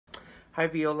Hi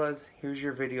Violas, here's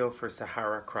your video for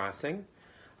Sahara Crossing.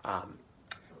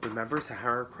 Remember,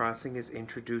 Sahara Crossing is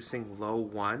introducing low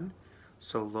 1.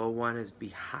 So low 1 is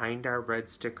behind our red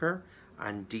sticker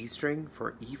on D string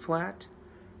for E flat.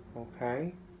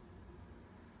 Okay.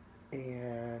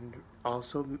 And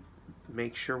also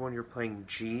make sure when you're playing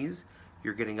G's,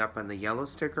 you're getting up on the yellow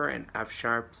sticker, and F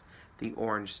sharp's the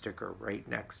orange sticker right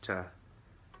next to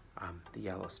the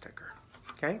yellow sticker.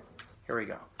 Okay, here we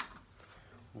go.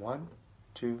 1,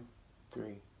 2,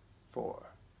 3, 4.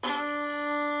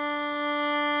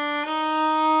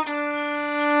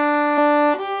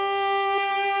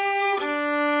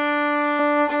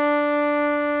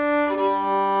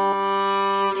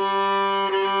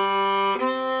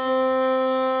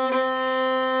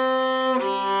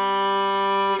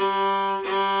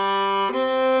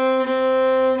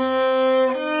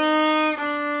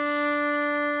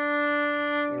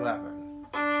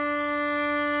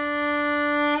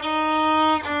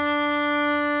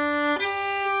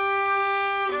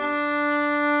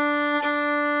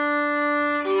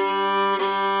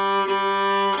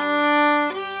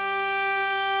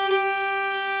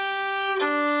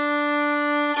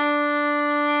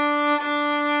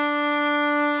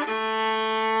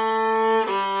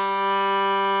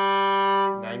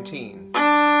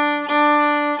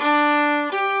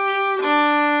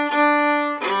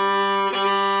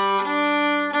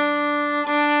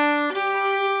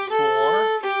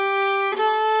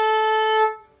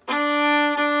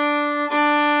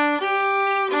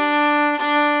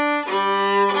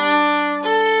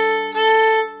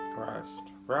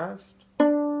 Rest,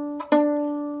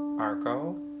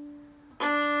 arco,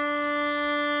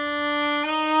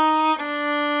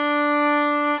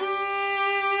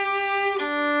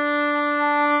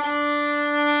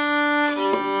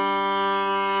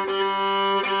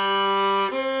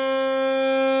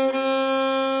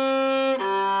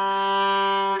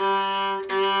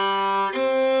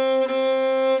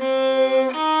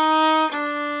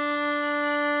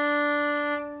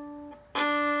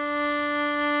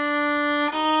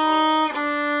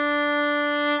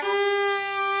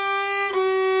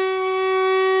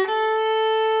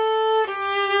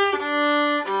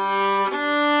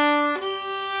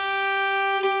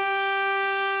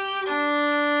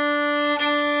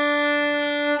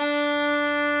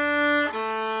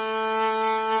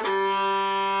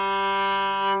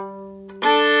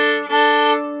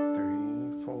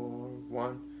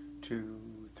 two,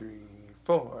 three,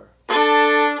 four. 3,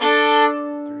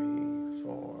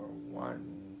 4,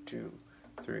 1, 2,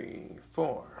 3,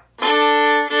 4. 3,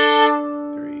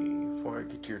 4.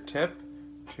 Get to your tip.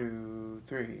 2,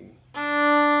 3.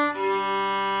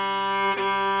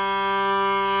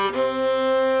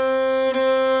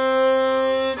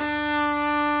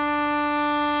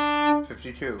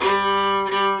 52.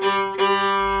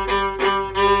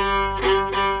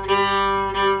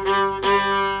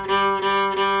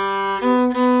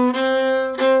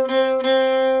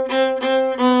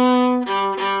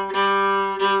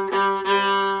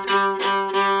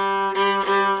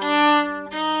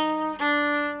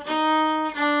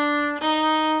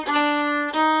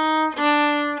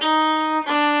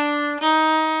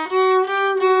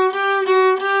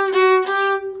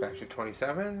 Back to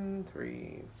 27,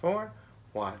 3, 4,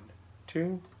 1,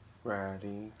 2,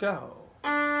 ready, go.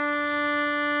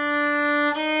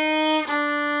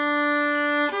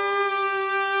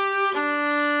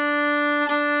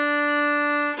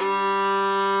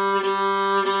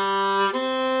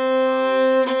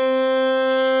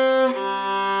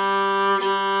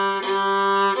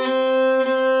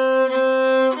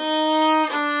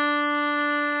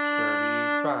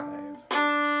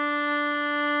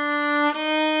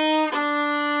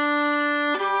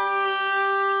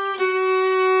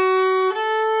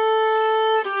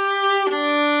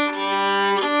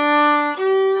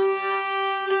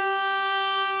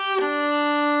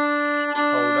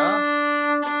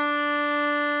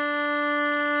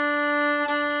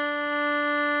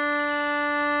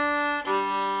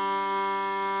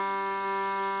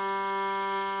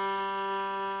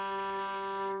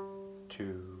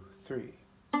 Two, 3.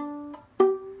 2,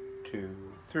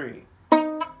 3.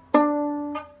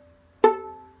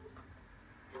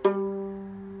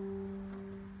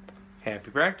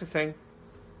 Happy practicing.